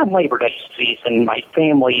around Labor Day season, my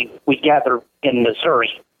family, we gather in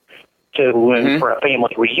Missouri for a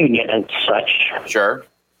family reunion and such. Sure.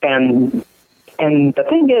 And the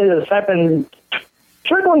thing is, I've been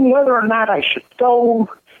struggling whether or not I should go.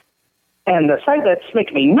 And the side that's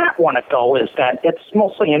making me not want to go is that it's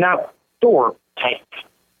mostly an outdoor type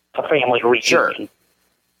of family reunion. Sure.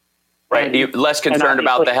 Right. You're less concerned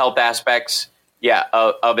about the health aspects,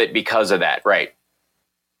 of it because of that. Right.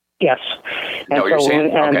 Yes. And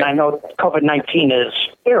I know COVID-19 is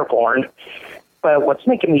airborne, but what's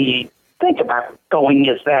making me think about going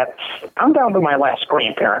is that I'm down to my last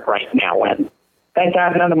grandparent right now, and thank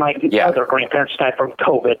God none of my other grandparents died from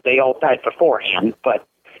COVID. They all died beforehand, but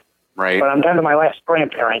I'm down to my last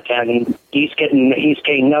grandparent, and he's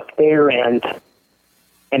getting up there, and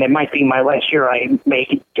it might be my last year I may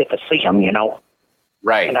get to see him,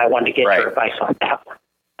 Right. And I wanted to get your advice on that one.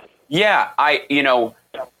 Yeah, I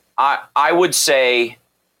would say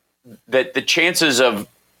that the chances of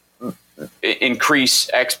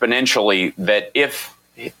increase exponentially that if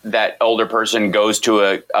that older person goes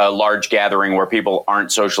to a large gathering where people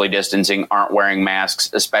aren't socially distancing, aren't wearing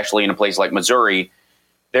masks, especially in a place like Missouri,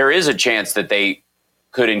 there is a chance that they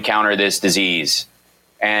could encounter this disease.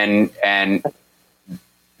 And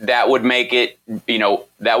that would make it,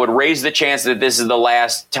 that would raise the chance that this is the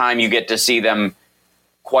last time you get to see them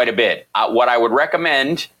quite a bit. What I would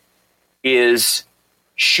recommend is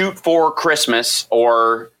shoot for Christmas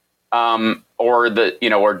or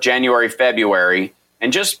January, February,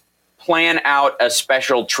 and just plan out a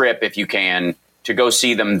special trip if you can to go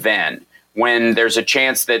see them then, when there's a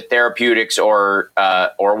chance that therapeutics or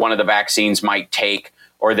one of the vaccines might take,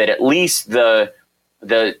 or that at least the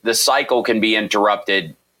cycle can be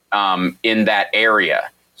interrupted in that area,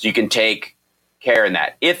 so you can take care in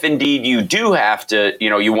that. If indeed you do have to,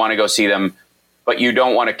 you want to go see them, but you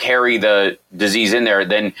don't want to carry the disease in there,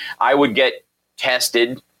 then I would get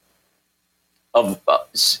tested.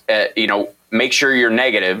 Make sure you're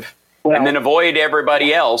negative, and then avoid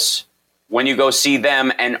everybody else when you go see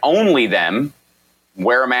them, and only them.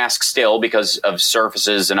 Wear a mask still because of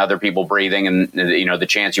surfaces and other people breathing, and the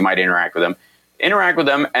chance you might interact with them. Interact with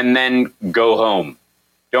them, and then go home.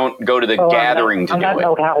 Don't go to the gathering to do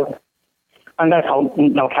it. on that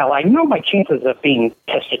note, Hal, I know my chances of being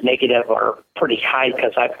tested negative are pretty high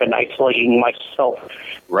because I've been isolating myself.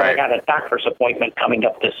 Right. I got a doctor's appointment coming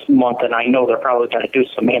up this month, and I know they're probably going to do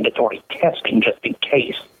some mandatory testing just in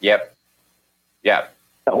case. Yep. Yeah.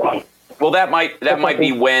 So, well, that might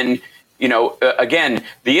be when, again,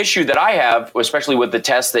 the issue that I have, especially with the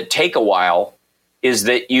tests that take a while, is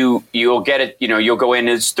that you'll get it, you'll go in,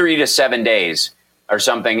 it's 3 to 7 days or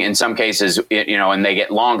something in some cases, and they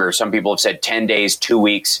get longer. Some people have said 10 days, 2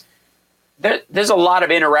 weeks. There's a lot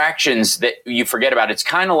of interactions that you forget about. It's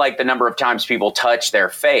kind of like the number of times people touch their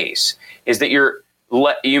face, is that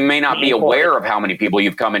you may not be aware of how many people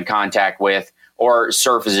you've come in contact with or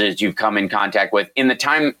surfaces you've come in contact with in the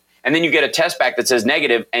time. And then you get a test back that says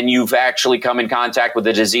negative, and you've actually come in contact with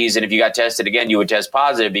the disease. And if you got tested again, you would test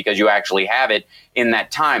positive because you actually have it in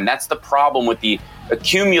that time. That's the problem with the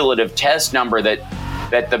accumulative test number that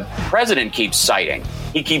the president keeps citing.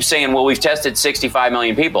 He keeps saying, well, we've tested 65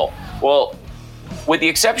 million people. Well, with the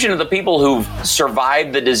exception of the people who've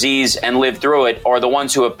survived the disease and lived through it, or the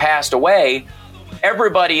ones who have passed away,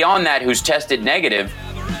 everybody on that who's tested negative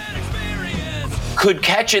could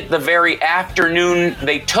catch it the very afternoon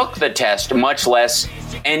they took the test, much less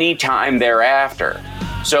any time thereafter.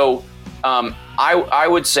 So I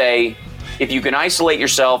would say if you can isolate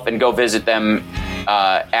yourself and go visit them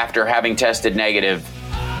after having tested negative,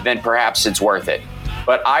 then perhaps it's worth it.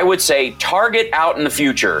 But I would say target out in the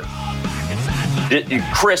future.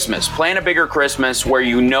 Christmas, plan a bigger Christmas where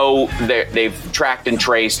they've tracked and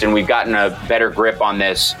traced and we've gotten a better grip on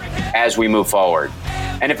this as we move forward.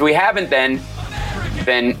 And if we haven't, then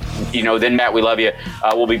Matt, we love you.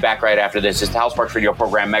 We'll be back right after this. It's the Hal Sparks Radio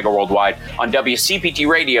program, Mega Worldwide, on WCPT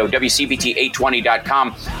Radio,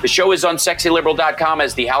 WCPT820.com. The show is on sexyliberal.com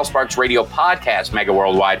as the Hal Sparks Radio podcast, Mega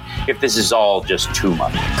Worldwide, if this is all just too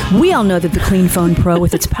much. We all know that the Clean Phone Pro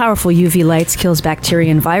with its powerful UV lights kills bacteria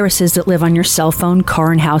and viruses that live on your cell phone,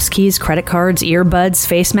 car and house keys, credit cards, earbuds,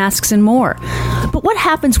 face masks, and more. But what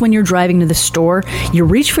happens when you're driving to the store, you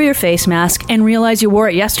reach for your face mask and realize you wore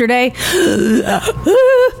it yesterday?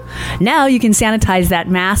 Now you can sanitize that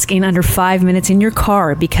mask in under 5 minutes in your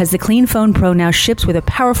car because the Clean Phone Pro now ships with a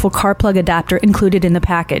powerful car plug adapter included in the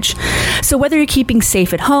package. So whether you're keeping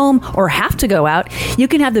safe at home or have to go out, you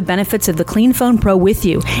can have the benefits of the Clean Phone Pro with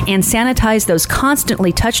you and sanitize those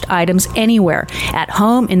constantly touched items anywhere, at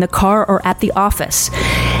home, in the car, or at the office.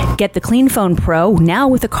 Get the Clean Phone Pro now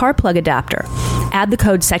with a car plug adapter. Add the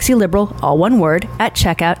code SEXYLIBERAL, all one word, at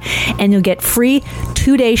checkout, and you'll get free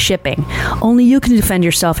 2-day shipping. Only you can defend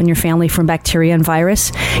yourself and your family from bacteria and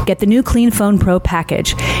virus. Get the new Clean Phone Pro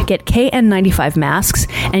package. Get KN95 masks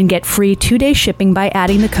and get free 2-day shipping by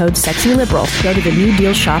adding the code SEXYLIBERAL. Go to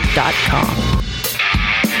thenewdealshop.com.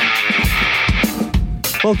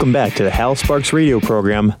 Welcome back to the Hal Sparks radio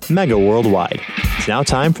program, Mega Worldwide. It's now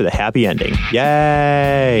time for the happy ending.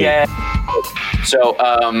 Yay! Yay! So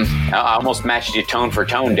I almost matched you tone for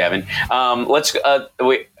tone, Devin.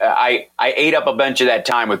 I ate up a bunch of that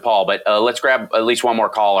time with Paul, but let's grab at least one more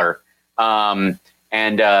caller. And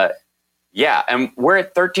we're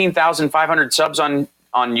at 13,500 subs on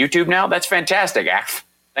YouTube now. That's fantastic.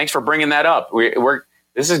 Thanks for bringing that up.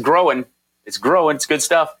 This is growing. It's growing. It's good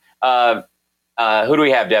stuff. Who do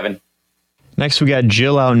we have, Devin? Next, we got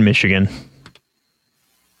Jill out in Michigan.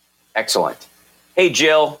 Excellent. Hey,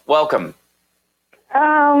 Jill, welcome.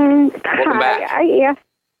 Welcome back. I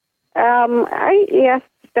asked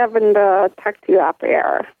Devin to talk to you off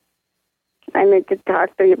air. I need to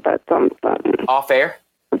talk to you about something. Off air?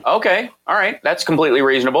 Okay. All right. That's completely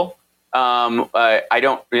reasonable. You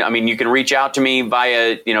can reach out to me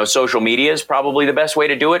via, social media is probably the best way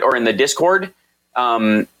to do it, or in the Discord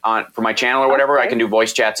for my channel or whatever. Okay. I can do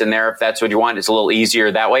voice chats in there if that's what you want. It's a little easier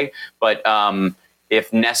that way. But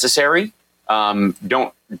if necessary,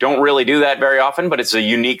 don't really do that very often, but it's a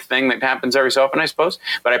unique thing that happens every so often, I suppose.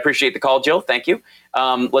 But I appreciate the call, Jill. Thank you.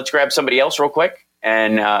 Let's grab somebody else real quick,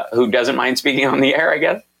 and who doesn't mind speaking on the air, I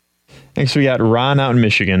guess. Next, we got Ron out in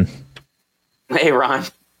Michigan. Hey, Ron.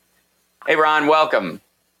 Hey, Ron, welcome.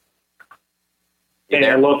 Hey,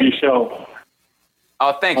 I love your show.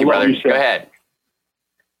 Oh, thank you, brother. Go ahead.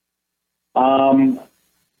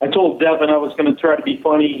 I told Devin I was going to try to be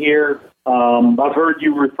funny here. I've heard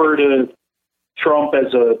you refer to Trump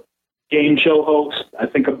as a game show host. I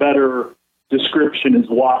think a better description is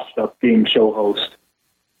washed up game show host.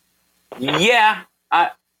 Yeah.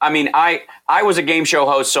 I was a game show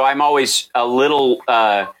host, so I'm always a little,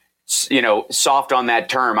 soft on that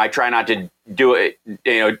term. I try not to do it,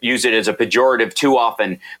 use it as a pejorative too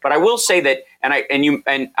often. But I will say that,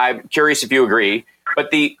 and I'm curious if you agree,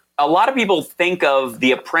 but a lot of people think of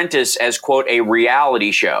The Apprentice as, quote, a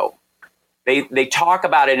reality show. they talk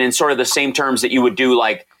about it in sort of the same terms that you would do,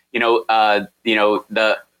 like,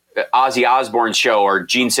 the Ozzy Osbourne show or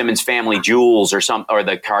Gene Simmons' Family Jewels or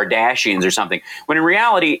the Kardashians or something. When in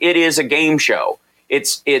reality, it is a game show.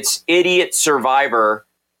 It's Idiot Survivor,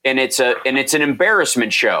 and it's an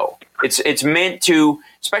embarrassment show. It's meant to,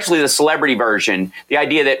 especially the celebrity version, the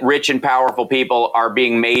idea that rich and powerful people are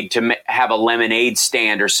being made to have a lemonade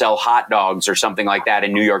stand or sell hot dogs or something like that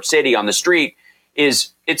in New York City on the street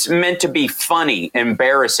it's meant to be funny,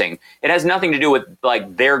 embarrassing. It has nothing to do with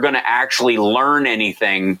like they're going to actually learn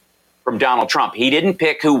anything from Donald Trump. He didn't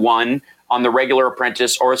pick who won on the Regular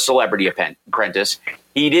Apprentice or Celebrity Apprentice.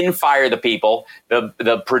 He didn't fire the people.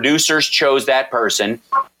 The producers chose that person.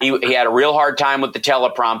 He had a real hard time with the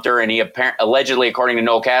teleprompter, and he allegedly, according to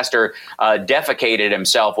Noel Castor, defecated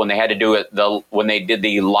himself when they had to do it. When they did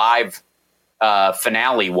the live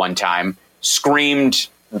finale one time, screamed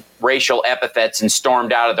racial epithets and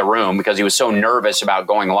stormed out of the room because he was so nervous about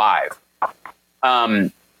going live.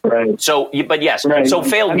 Right. So, but yes. Right. So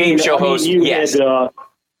failed game show host. Yes.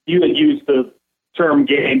 You had used the term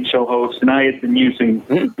game show host, and I had been using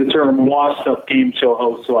the term washed up game show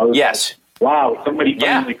host. So I was like, wow, somebody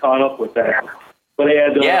finally caught up with that. But I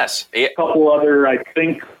had a couple other, I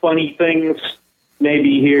think, funny things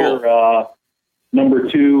maybe here. Cool. Number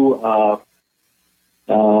two,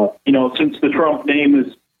 since the Trump name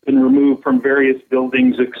has been removed from various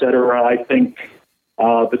buildings, et cetera, I think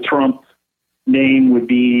the Trump name would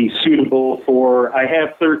be suitable for, I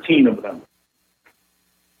have 13 of them.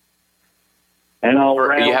 And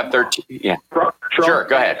you have 13, yeah. Trump sure,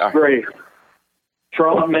 go ahead. Grave.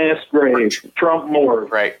 Trump mass grave. Trump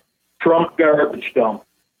morgue. Right. Trump garbage dump.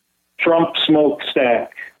 Trump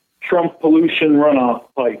smokestack. Trump pollution runoff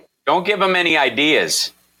pipe. Don't give them any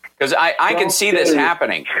ideas, because I can see this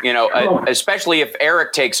happening, especially if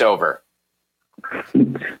Eric takes over.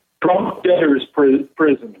 Trump debtors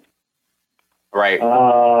prison. Right.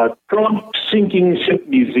 Trump sinking ship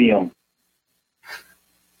museum.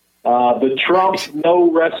 The Trump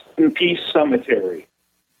no rest in peace cemetery.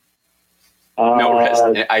 No rest.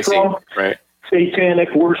 I see. Right.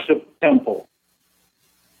 Satanic worship temple.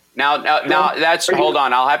 Now that's, hold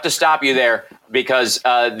on. I'll have to stop you there, because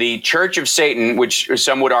the Church of Satan, which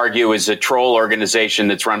some would argue is a troll organization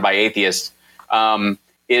that's run by atheists,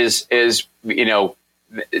 is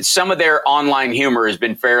some of their online humor has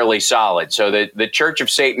been fairly solid. So the Church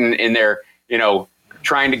of Satan, in their,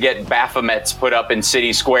 trying to get Baphomets put up in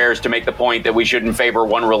city squares to make the point that we shouldn't favor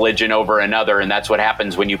one religion over another, and that's what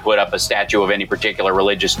happens when you put up a statue of any particular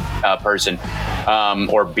religious person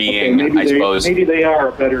or being. I suppose maybe they are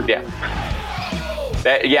a better.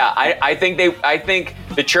 Yeah. I think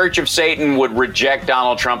the Church of Satan would reject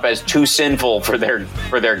Donald Trump as too sinful for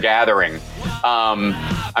their gathering.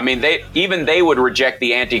 They would reject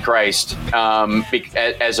the Antichrist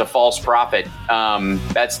as a false prophet.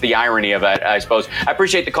 That's the irony of it, I suppose. I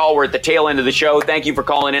appreciate the call. We're at the tail end of the show. Thank you for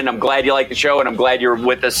calling in. I'm glad you like the show, and I'm glad you're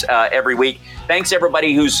with us every week. Thanks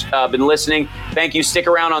everybody who's been listening. Thank you. Stick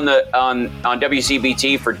around on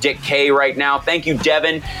WCBT for Dick K right now. Thank you,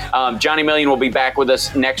 Devin. Johnny Million will be back with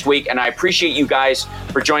us next week, and I appreciate you guys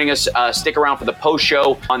for joining us. Stick around for the post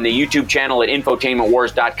show on the YouTube channel at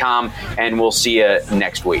infotainmentwars.com, and we'll see you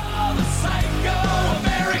next week.